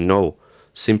saying no,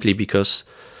 simply because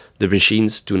the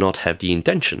machines do not have the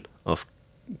intention of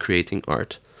creating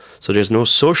art. So there's no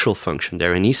social function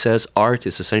there. And he says art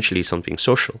is essentially something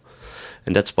social.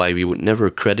 And that's why we would never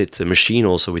credit the machine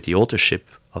also with the authorship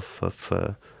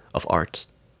of art.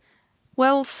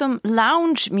 Well, some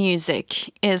lounge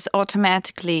music is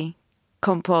automatically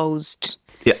composed.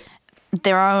 Yeah.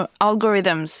 There are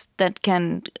algorithms that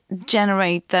can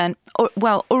generate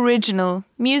original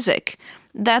music.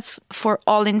 That's, for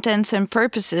all intents and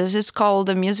purposes, it's called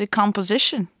a music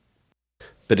composition.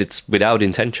 But it's without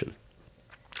intention.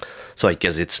 So I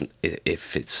guess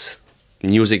if it's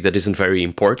music that isn't very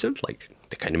important, like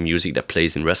the kind of music that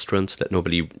plays in restaurants that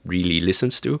nobody really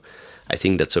listens to, I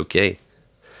think that's okay.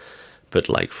 But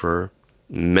like for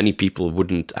many people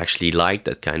wouldn't actually like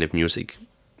that kind of music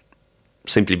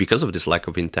simply because of this lack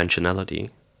of intentionality.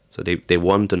 So they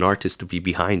want an artist to be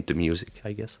behind the music,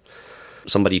 I guess.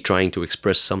 Somebody trying to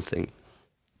express something.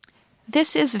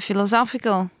 This is a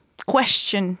philosophical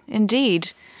question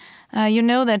indeed. You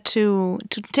know that to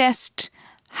test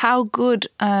how good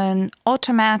an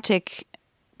automatic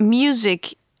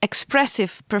music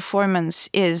expressive performance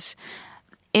is,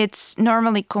 it's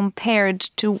normally compared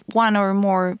to one or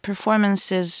more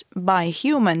performances by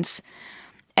humans.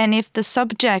 And if the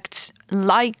subjects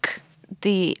like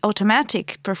the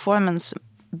automatic performance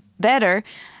better,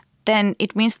 then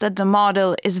it means that the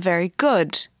model is very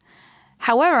good.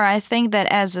 However, I think that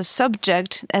as a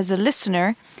subject, as a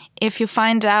listener, if you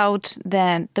find out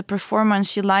that the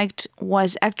performance you liked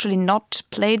was actually not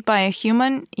played by a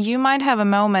human, you might have a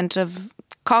moment of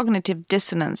cognitive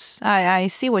dissonance. I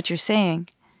see what you're saying.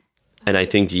 And I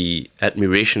think the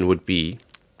admiration would be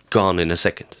gone in a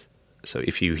second. So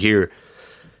if you hear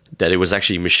that it was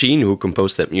actually a machine who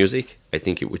composed that music, I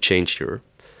think it would change your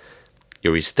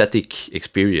aesthetic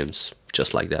experience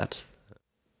just like that.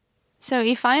 So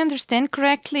if I understand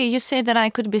correctly, you say that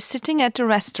I could be sitting at a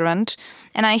restaurant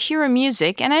and I hear a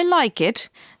music and I like it.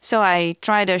 So I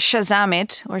try to Shazam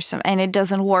it and it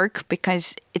doesn't work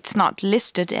because it's not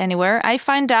listed anywhere. I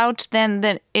find out then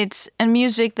that it's a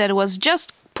music that was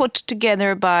just put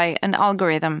together by an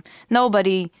algorithm.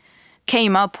 Nobody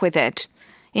came up with it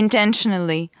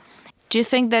intentionally. Do you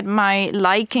think that my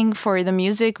liking for the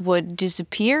music would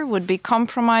disappear, would be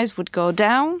compromised, would go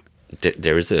down?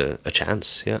 There is a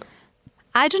chance, yeah.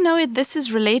 I don't know if this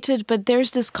is related, but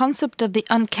there's this concept of the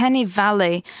uncanny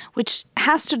valley, which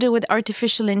has to do with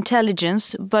artificial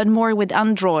intelligence, but more with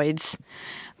androids.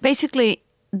 Basically,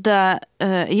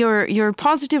 your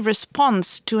positive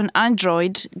response to an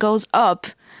android goes up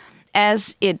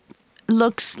as it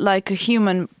looks like a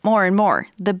human more and more.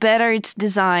 The better it's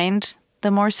designed,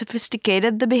 the more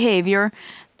sophisticated the behavior,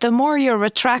 the more you're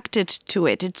attracted to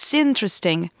it. It's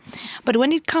interesting. But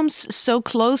when it comes so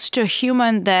close to a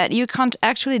human that you can't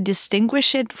actually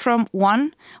distinguish it from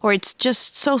one, or it's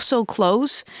just so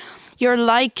close, your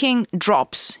liking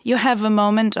drops. You have a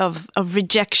moment of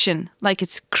rejection, like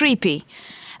it's creepy.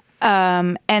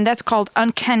 And that's called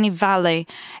uncanny valley.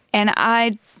 And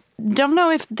I don't know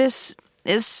if this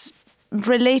is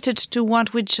related to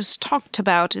what we just talked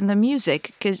about in the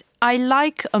music, because I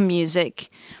like a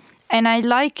music. And I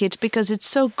like it because it's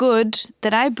so good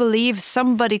that I believe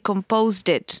somebody composed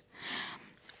it.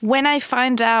 When I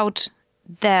find out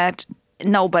that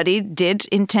nobody did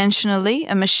intentionally,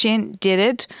 a machine did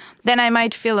it, then I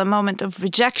might feel a moment of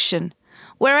rejection.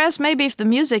 Whereas maybe if the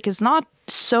music is not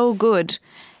so good,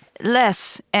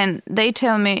 less, and they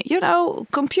tell me,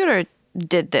 computer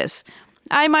did this,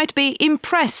 I might be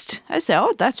impressed. I say,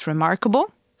 oh, that's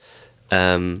remarkable.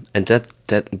 And that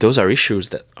those are issues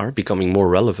that are becoming more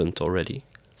relevant already.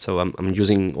 So I'm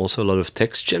using also a lot of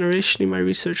text generation in my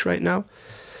research right now.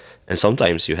 And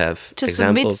sometimes you have to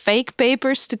submit fake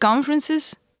papers to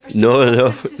conferences?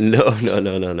 No.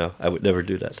 I would never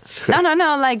do that.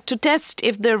 No, like to test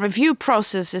if the review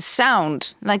process is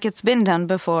sound, like it's been done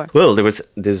before. Well, there was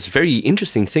this very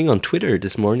interesting thing on Twitter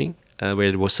this morning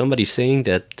where there was somebody saying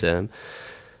that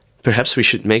perhaps we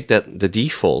should make that the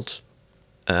default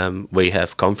where you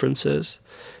have conferences,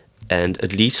 and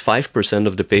at least 5%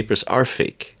 of the papers are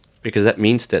fake, because that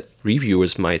means that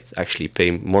reviewers might actually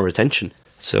pay more attention.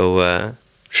 So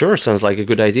sure, sounds like a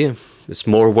good idea. It's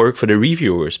more work for the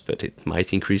reviewers, but it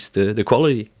might increase the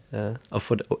quality of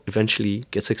what eventually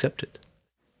gets accepted.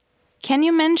 Can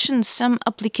you mention some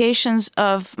applications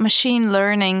of machine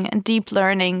learning and deep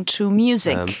learning to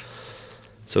music?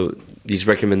 So these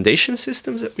recommendation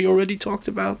systems that we already talked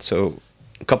about, so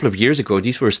a couple of years ago,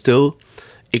 these were still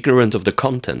ignorant of the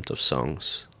content of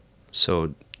songs.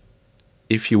 So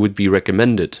if you would be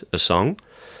recommended a song,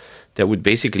 that would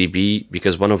basically be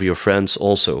because one of your friends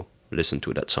also listened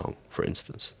to that song, for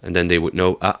instance. And then they would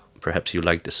know, perhaps you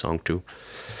like this song too.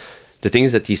 The thing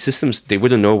is that these systems, they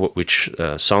wouldn't know which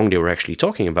song they were actually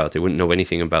talking about. They wouldn't know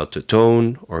anything about the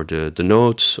tone or the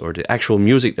notes or the actual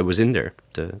music that was in there,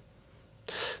 the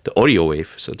audio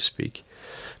wave, so to speak.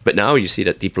 But now you see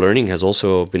that deep learning has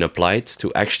also been applied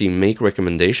to actually make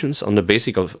recommendations on the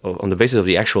basis of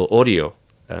the actual audio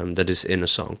that is in a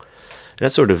song. And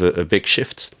that's sort of a big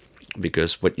shift,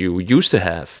 because what you used to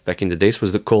have back in the days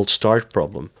was the cold start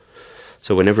problem.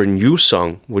 So whenever a new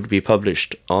song would be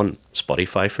published on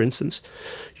Spotify, for instance,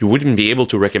 you wouldn't be able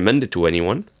to recommend it to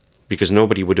anyone because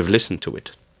nobody would have listened to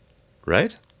it,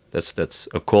 right? That's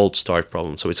a cold start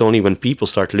problem. So it's only when people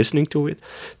start listening to it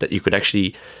that you could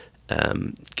actually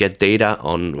get data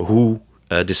on who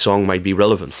this song might be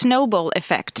relevant. Snowball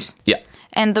effect. Yeah.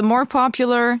 And the more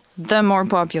popular, the more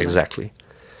popular. Exactly.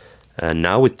 And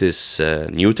now with this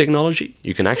new technology,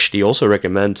 you can actually also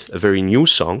recommend a very new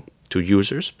song to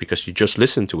users because you just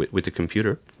listen to it with the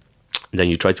computer. And then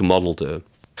you try to model the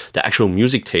actual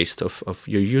music taste of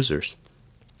your users.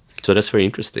 So that's very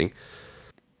interesting.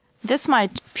 This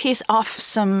might piss off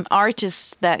some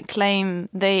artists that claim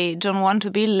they don't want to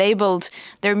be labeled.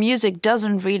 Their music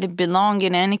doesn't really belong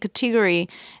in any category.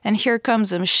 And here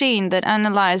comes a machine that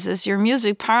analyzes your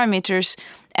music parameters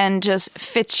and just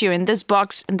fits you in this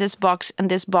box, and this box,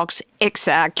 and this box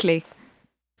exactly.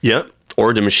 Yeah,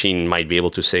 or the machine might be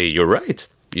able to say, you're right,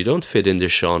 you don't fit in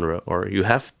this genre, or you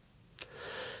have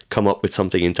come up with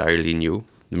something entirely new.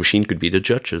 The machine could be the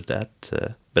judge of that.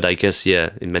 But I guess,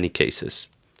 yeah, in many cases.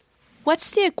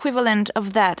 What's the equivalent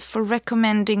of that for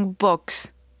recommending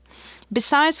books?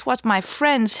 Besides what my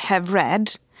friends have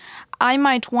read, I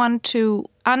might want to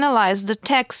analyze the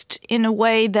text in a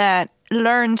way that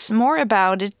learns more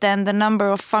about it than the number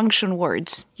of function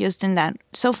words used in that.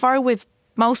 So far, we've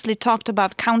mostly talked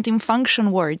about counting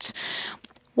function words.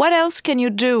 What else can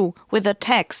you do with a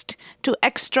text to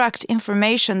extract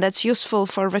information that's useful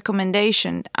for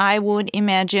recommendation? I would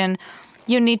imagine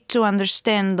you need to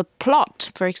understand the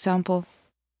plot, for example.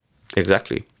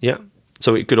 Exactly, yeah.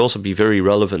 So it could also be very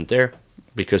relevant there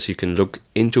because you can look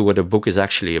into what a book is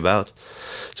actually about.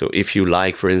 So if you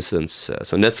like, for instance,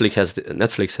 so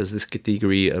Netflix has this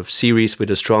category of series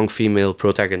with a strong female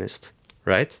protagonist,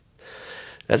 right?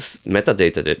 That's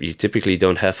metadata that you typically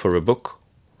don't have for a book,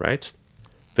 right?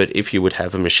 But if you would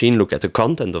have a machine look at the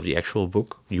content of the actual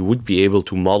book, you would be able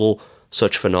to model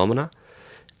such phenomena,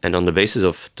 and on the basis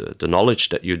of the knowledge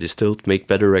that you distilled, make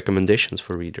better recommendations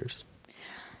for readers.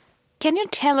 Can you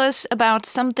tell us about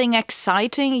something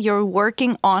exciting you're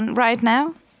working on right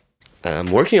now?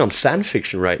 I'm working on fan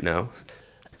fiction right now.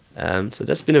 So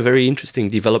that's been a very interesting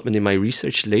development in my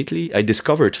research lately. I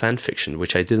discovered fan fiction,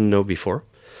 which I didn't know before.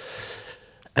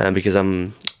 Because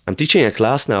I'm teaching a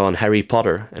class now on Harry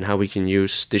Potter and how we can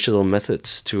use digital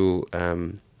methods to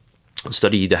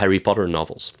study the Harry Potter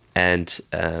novels. And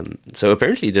so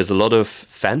apparently there's a lot of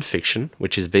fan fiction,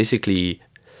 which is basically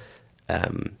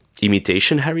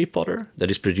imitation Harry Potter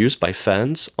that is produced by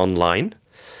fans online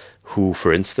who,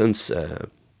 for instance,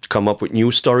 come up with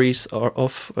new stories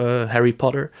of Harry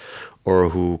Potter, or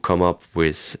who come up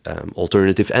with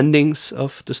alternative endings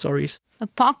of the stories.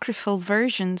 Apocryphal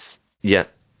versions. Yeah,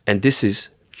 and this is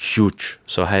huge.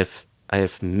 So I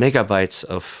have megabytes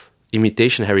of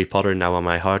imitation Harry Potter now on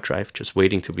my hard drive, just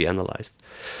waiting to be analyzed.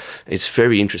 It's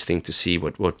very interesting to see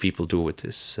what people do with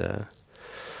this.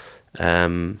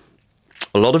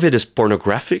 A lot of it is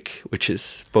pornographic, which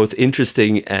is both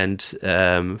interesting and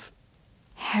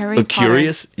Harry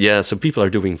curious. Potter. Yeah, so people are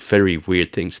doing very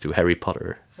weird things to Harry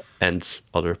Potter and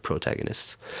other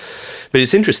protagonists. But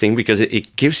it's interesting because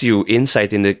it gives you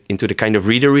insight into the kind of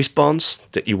reader response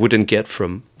that you wouldn't get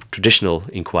from traditional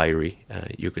inquiry,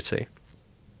 you could say.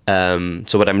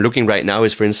 So what I'm looking right now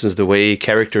is, for instance, the way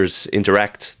characters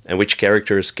interact and which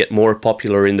characters get more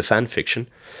popular in the fan fiction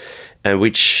and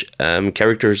which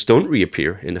characters don't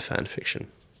reappear in the fan fiction.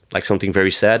 Like something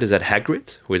very sad is that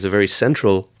Hagrid, who is a very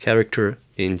central character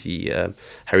in the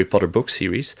Harry Potter book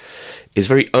series is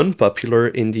very unpopular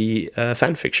in the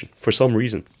fan fiction for some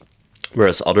reason.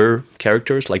 Whereas other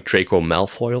characters like Draco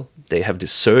Malfoy, they have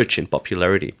this surge in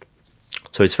popularity.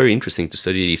 So it's very interesting to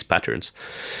study these patterns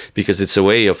because it's a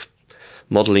way of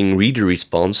modeling reader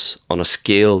response on a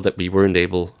scale that we weren't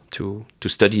able to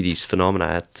study these phenomena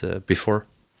at before.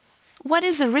 What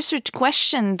is a research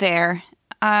question there?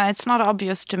 It's not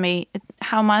obvious to me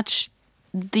how much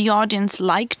the audience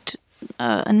liked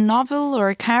a novel or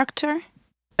a character.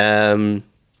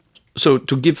 So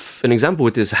to give an example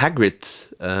with this Hagrid,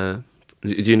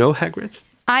 do you know Hagrid?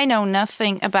 I know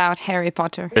nothing about Harry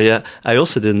Potter. Yeah, I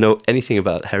also didn't know anything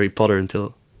about Harry Potter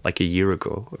until like a year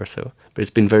ago or so. But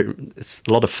it's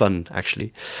a lot of fun,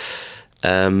 actually.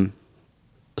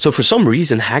 So for some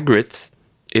reason, Hagrid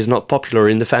is not popular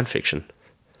in the fan fiction.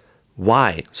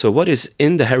 Why? So what is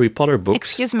in the Harry Potter books?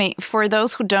 Excuse me, for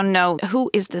those who don't know, who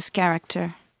is this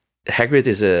character? Hagrid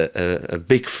is a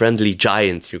big friendly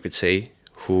giant, you could say,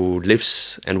 who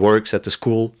lives and works at the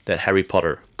school that Harry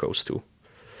Potter goes to.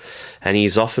 And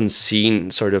he's often seen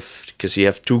sort of, because you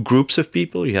have two groups of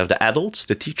people. You have the adults,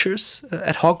 the teachers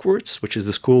at Hogwarts, which is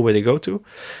the school where they go to.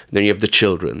 And then you have the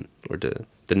children, or the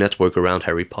network around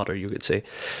Harry Potter, you could say.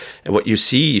 And what you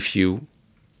see if you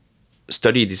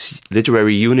study this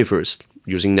literary universe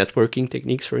using networking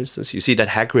techniques, for instance, you see that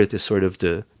Hagrid is sort of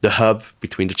the hub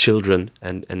between the children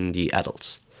and the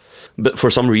adults. But for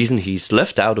some reason, he's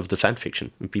left out of the fan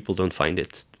fiction, and people don't find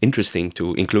it interesting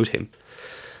to include him.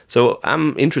 So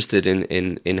I'm interested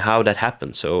in how that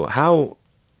happened. So how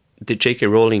did J.K.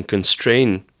 Rowling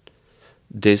constrain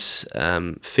this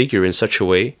figure in such a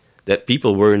way that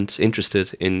people weren't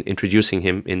interested in introducing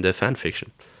him in the fan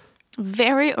fiction?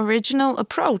 Very original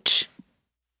approach.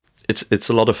 It's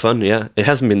a lot of fun, yeah. It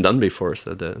hasn't been done before,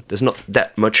 so there's not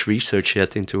that much research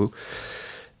yet into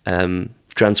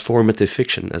transformative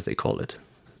fiction, as they call it.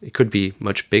 It could be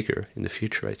much bigger in the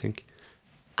future, I think.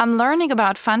 I'm learning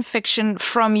about fan fiction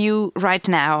from you right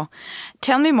now.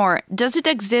 Tell me more. Does it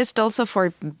exist also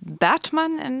for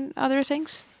Batman and other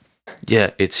things? Yeah,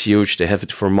 it's huge. They have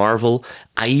it for Marvel.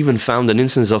 I even found an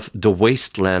instance of The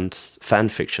Wasteland fan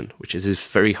fiction, which is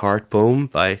this very hard poem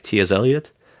by T.S.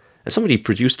 Eliot. And somebody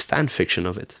produced fan fiction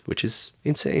of it, which is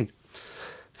insane.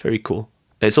 Very cool.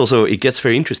 It gets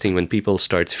very interesting when people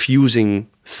start fusing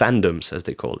fandoms, as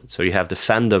they call it. So you have the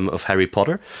fandom of Harry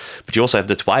Potter, but you also have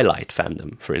the Twilight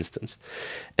fandom, for instance.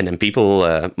 And then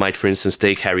people might, for instance,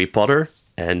 take Harry Potter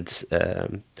and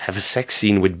have a sex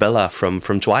scene with Bella from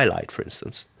Twilight, for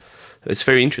instance. It's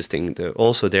very interesting.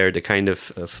 Also there, the kind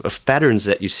of patterns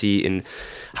that you see in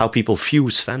how people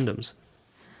fuse fandoms.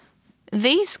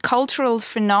 These cultural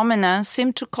phenomena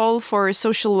seem to call for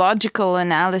sociological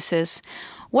analysis.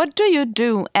 What do you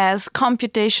do as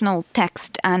computational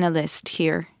text analyst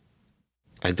here?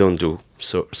 I don't do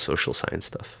social science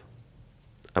stuff.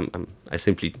 I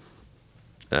simply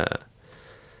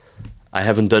I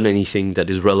haven't done anything that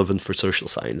is relevant for social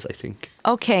science, I think.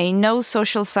 Okay, no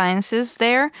social sciences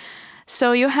there.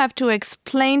 So you have to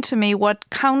explain to me what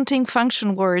counting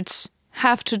function words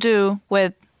have to do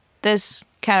with this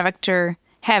character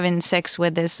having sex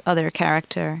with this other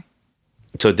character.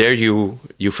 So there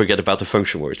you forget about the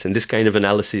function words. In this kind of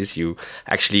analysis, you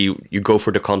go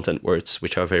for the content words,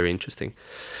 which are very interesting.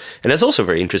 And it's also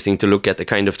very interesting to look at the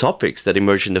kind of topics that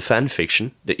emerge in the fan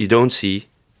fiction that you don't see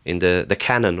in the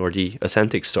canon or the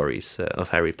authentic stories of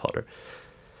Harry Potter.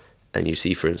 And you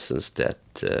see, for instance, that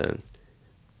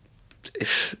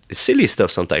silly stuff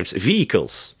sometimes,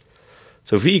 vehicles.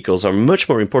 So vehicles are much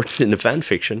more important in the fan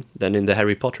fiction than in the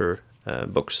Harry Potter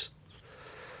books.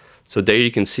 So there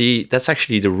you can see that's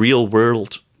actually the real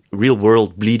world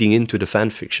bleeding into the fan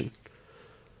fiction.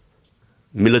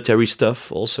 Military stuff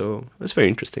also, that's very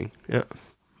interesting. Yeah.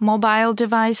 Mobile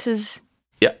devices.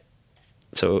 Yeah.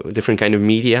 So different kind of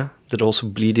media that also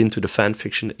bleed into the fan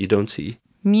fiction that you don't see.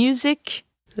 Music.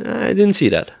 I didn't see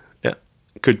that. Yeah,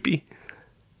 could be.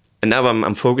 And now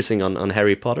I'm focusing on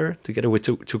Harry Potter together with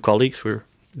two colleagues. We're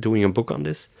doing a book on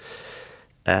this.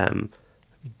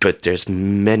 But there's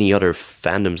many other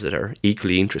fandoms that are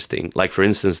equally interesting. Like, for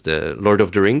instance, the Lord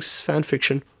of the Rings fan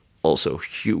fiction, also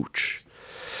huge.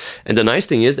 And the nice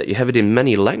thing is that you have it in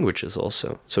many languages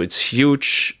also. So it's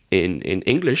huge in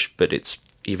English, but it's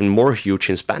even more huge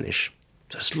in Spanish.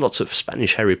 There's lots of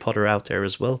Spanish Harry Potter out there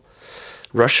as well.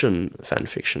 Russian fan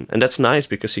fiction. And that's nice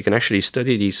because you can actually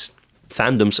study these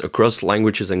fandoms across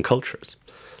languages and cultures.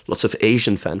 Lots of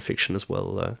Asian fan fiction as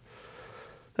well.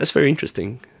 That's very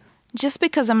interesting. Just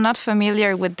because I'm not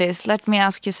familiar with this, let me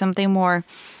ask you something more.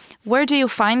 Where do you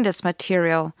find this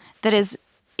material? That is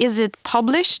it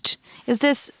published? Is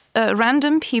this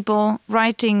random people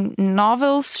writing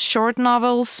novels, short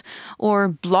novels, or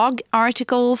blog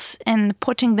articles and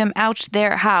putting them out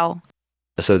there? How?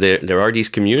 So there are these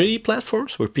community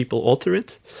platforms where people author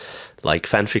it, like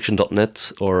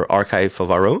fanfiction.net or Archive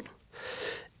of Our Own.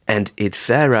 And it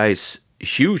varies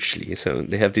hugely. So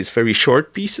they have these very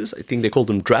short pieces. I think they call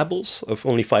them drabbles of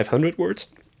only 500 words.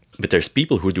 But there's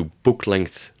people who do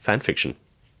book-length fanfiction.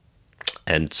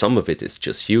 And some of it is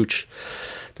just huge.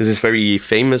 There's this very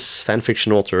famous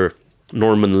fanfiction author,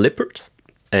 Norman Lippert.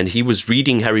 And he was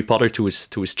reading Harry Potter to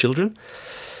his children.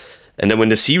 And then when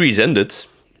the series ended,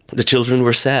 the children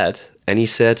were sad. And he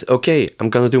said, okay, I'm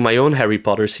going to do my own Harry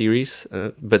Potter series,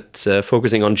 but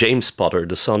focusing on James Potter,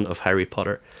 the son of Harry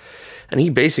Potter. And he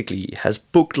basically has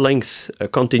book-length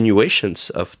continuations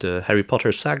of the Harry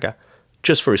Potter saga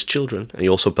just for his children. And he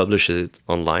also publishes it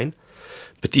online.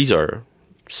 But these are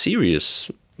serious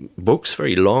books,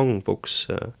 very long books.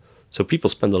 So people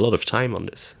spend a lot of time on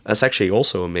this. That's actually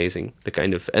also amazing. The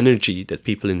kind of energy that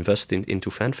people invest into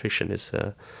fanfiction is,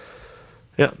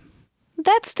 yeah.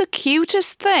 That's the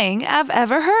cutest thing I've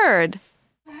ever heard.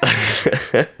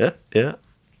 Yeah.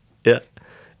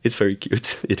 It's very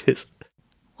cute. It is.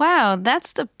 Wow,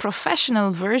 that's the professional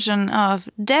version of,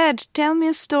 Dad, tell me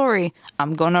a story.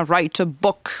 I'm gonna write a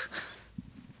book.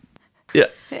 Yeah.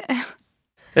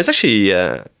 It's actually,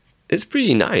 it's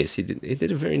pretty nice. He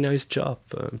did a very nice job.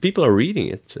 People are reading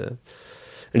it. And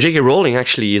J.K. Rowling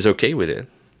actually is okay with it.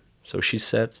 So she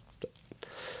said,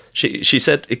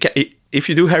 if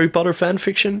you do Harry Potter fan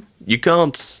fiction, you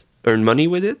can't earn money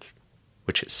with it,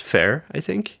 which is fair, I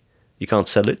think. You can't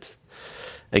sell it.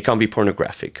 And it can't be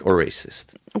pornographic or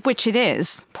racist. Which it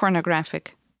is,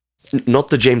 pornographic. Not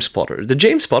the James Potter. The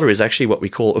James Potter is actually what we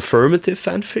call affirmative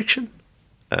fan fiction,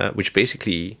 which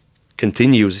basically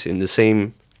continues in the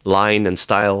same line and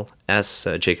style as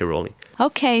J.K. Rowling.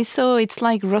 Okay, so it's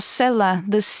like Rosella,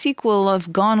 the sequel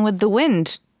of Gone with the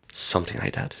Wind. Something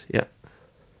like that, yeah.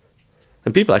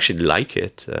 And people actually like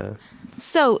it.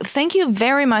 So, thank you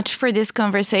very much for this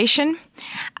conversation.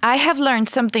 I have learned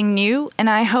something new, and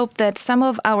I hope that some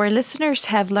of our listeners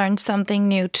have learned something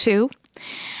new too.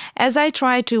 As I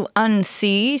try to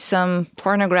unsee some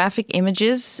pornographic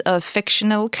images of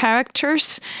fictional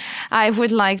characters, I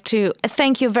would like to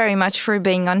thank you very much for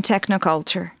being on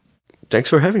Technoculture. Thanks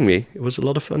for having me. It was a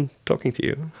lot of fun talking to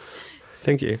you.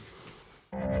 Thank you.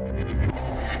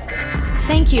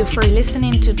 Thank you for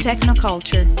listening to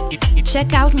Technoculture.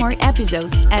 Check out more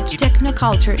episodes at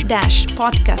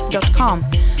technoculture-podcast.com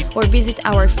or visit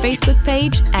our Facebook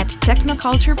page at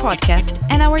Technoculture Podcast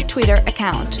and our Twitter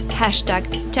account,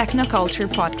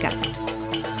 #TechnoculturePodcast.